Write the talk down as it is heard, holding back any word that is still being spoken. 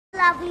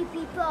lovely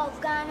people of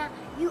Ghana,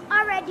 you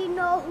already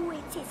know who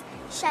it is,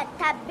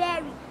 Shatta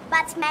Berry.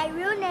 But my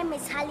real name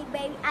is Halle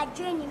Berry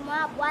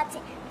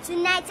Adrenimoabuate.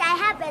 Tonight I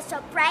have a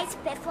surprise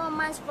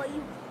performance for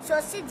you,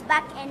 so sit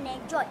back and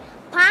enjoy.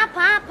 Pa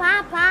pa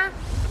pa pa.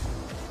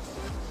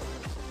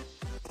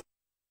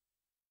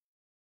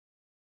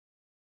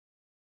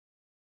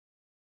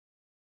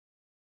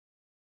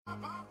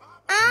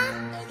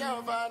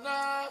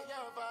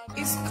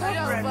 It's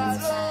corporate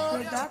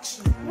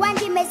production. When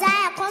the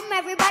Messiah come,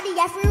 everybody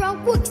have to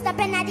run quick, step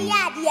in at the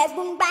yard, yes,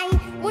 boom bang.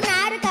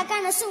 Munarika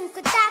kana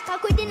sunkataka,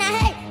 kudina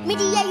hey,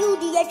 media you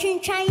the chin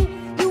chain.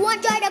 You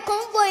want joy the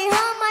convoy,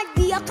 how much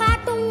be a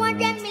cartoon 1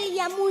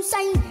 million moon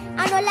sign?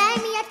 And all I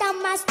me at a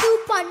mass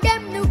stoop on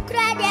them, no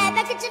cry, they're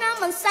back at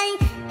your sign.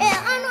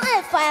 I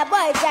know fire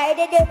boy,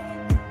 guided.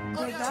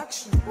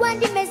 Production. When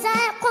the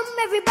Messiah come,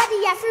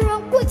 everybody have to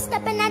run quick,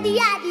 step in at the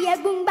yard, yes,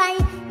 boom bang.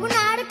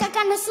 Munarika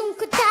kana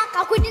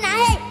sunkataka, kudina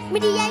hey,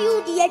 media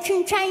you the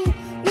chin chain.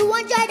 You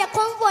want joy the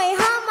convoy,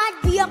 how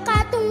much be a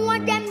cartoon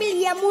 1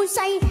 million moon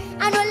sign?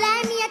 And all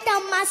I me at a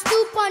mass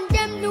stoop on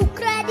them, no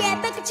cry, they're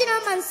back at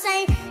your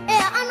sign.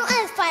 I know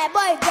fire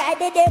boy,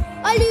 guided.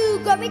 All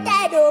you go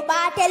retired,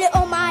 but tell it,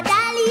 oh my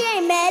darling,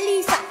 and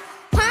Melissa.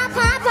 Pa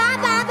pa pa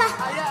pa pa.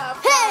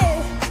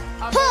 Hey,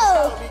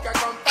 ho,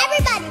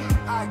 everybody,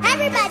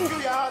 everybody, to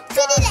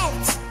the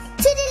left,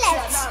 to the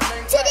left,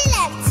 to the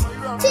left,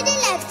 to the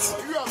left,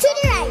 to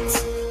the right,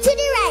 to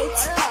the right,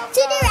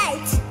 to the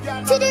right,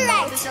 to the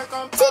right,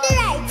 to the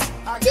right,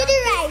 to the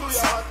right.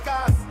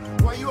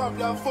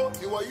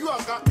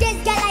 This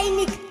girl I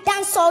need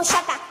dance so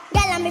shaka.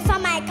 Girl I'm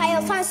from my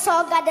car, fan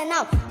so garden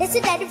now. They see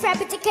that if I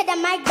take the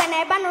mic, then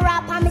I ban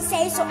rap and me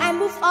say so I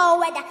move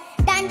forward.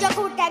 Dan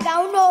Joko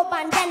Daga, no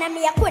bandana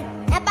me a queen.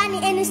 A bunny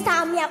any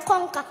star me a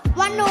conquer.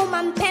 One no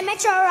man,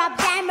 premature rap,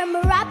 diamond,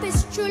 my rap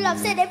is true love,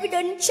 said every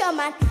don't show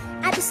man.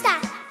 I be star,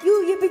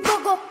 you be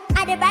go go.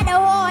 I the better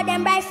war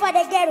than right for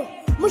the ghetto.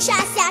 Musha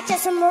see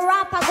some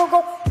rap go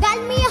go.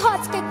 Gal me a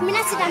hot cake, me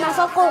not sit down a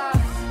fuck.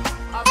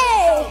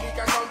 Hey,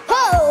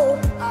 ho,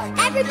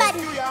 everybody,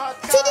 to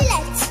the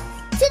left,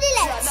 to the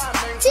left,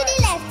 to the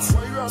left,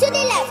 to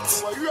the left,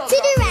 to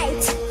the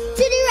right,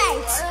 to the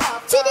right,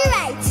 to the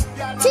right,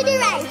 to the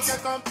right,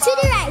 to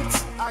the right,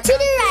 to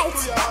the right.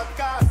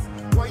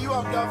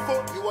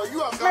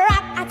 My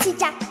rap a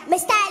teacher, my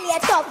style a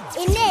top.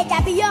 In age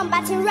I be young,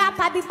 but in rap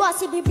I be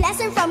boss, it be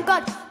blessing from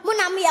God.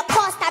 Muna me a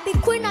cost, I be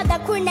queen of the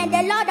queen and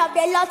the lord of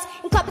the lords.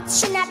 In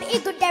competition I be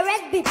equal, the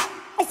rest be.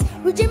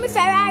 With Jimmy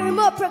Ferrari,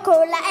 more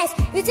Procola S.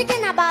 You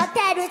thinking about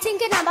that, you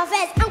thinking about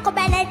first. Uncle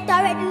Bennett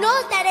already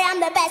knows that I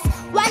am the best.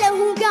 While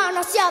who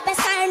gonna see your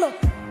best I know.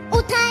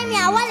 Oh time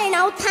ya, while in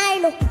out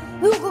time.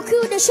 We go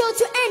kill the show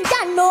to end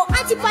done. No,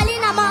 Auntie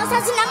Paulina Mouse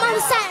has in a man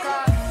sign.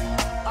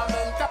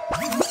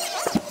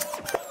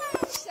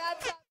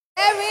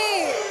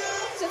 Berry!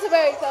 Shatta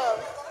Berry, come.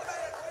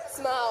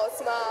 Smile,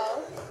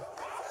 smile.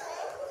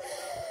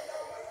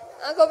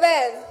 Uncle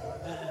Ben.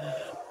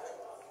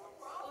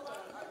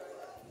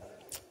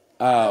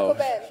 Oh,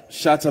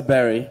 Shatta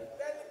Berry.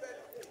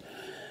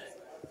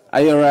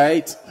 Are you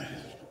alright?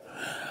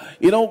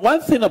 You know, one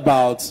thing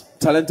about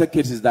Talented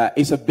Kidz is that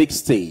it's a big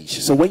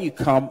stage. So when you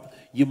come,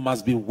 you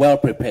must be well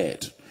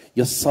prepared.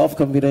 Your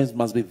self-confidence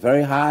must be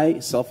very high,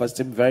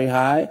 self-esteem very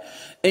high.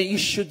 And you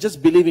should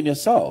just believe in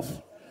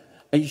yourself.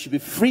 And you should be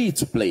free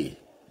to play.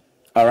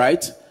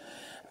 Alright?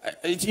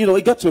 You know,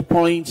 it got to a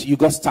point, you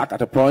got stuck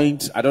at a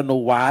point. I don't know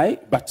why.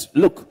 But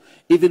look,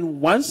 even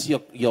once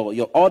your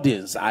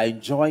audience are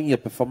enjoying your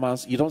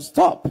performance, you don't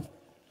stop.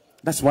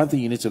 That's one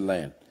thing you need to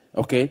learn,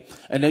 okay?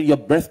 And then your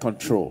breath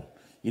control.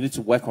 You need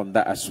to work on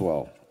that as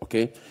well,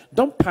 okay?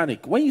 Don't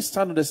panic. When you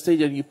stand on the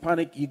stage and you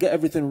panic, you get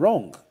everything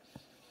wrong.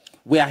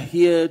 We are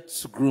here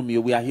to groom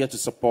you. We are here to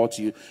support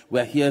you.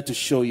 We are here to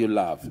show you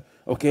love,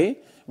 okay?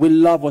 We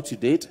love what you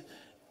did.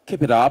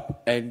 Keep it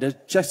up and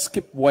just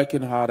keep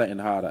working harder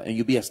and harder, and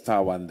you'll be a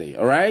star one day,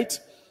 all right?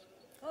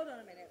 Hold on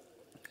a minute.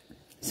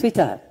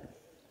 Sweetheart.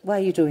 Why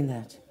are you doing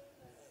that?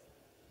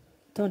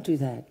 Don't do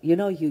that. You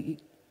know, you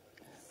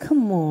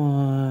come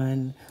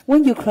on.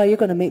 When you cry, you're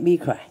going to make me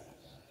cry.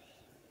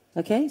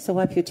 Okay? So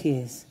wipe your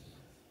tears.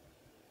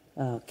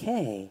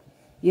 Okay.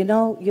 You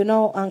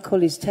know,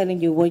 Uncle is telling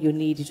you what you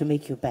need to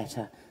make you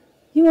better.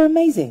 You are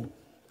amazing.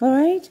 All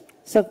right?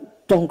 So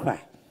don't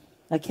cry.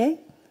 Okay?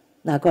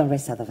 Now go and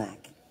rest at the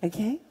back.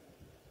 Okay?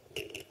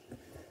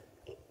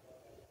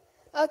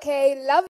 Okay, love.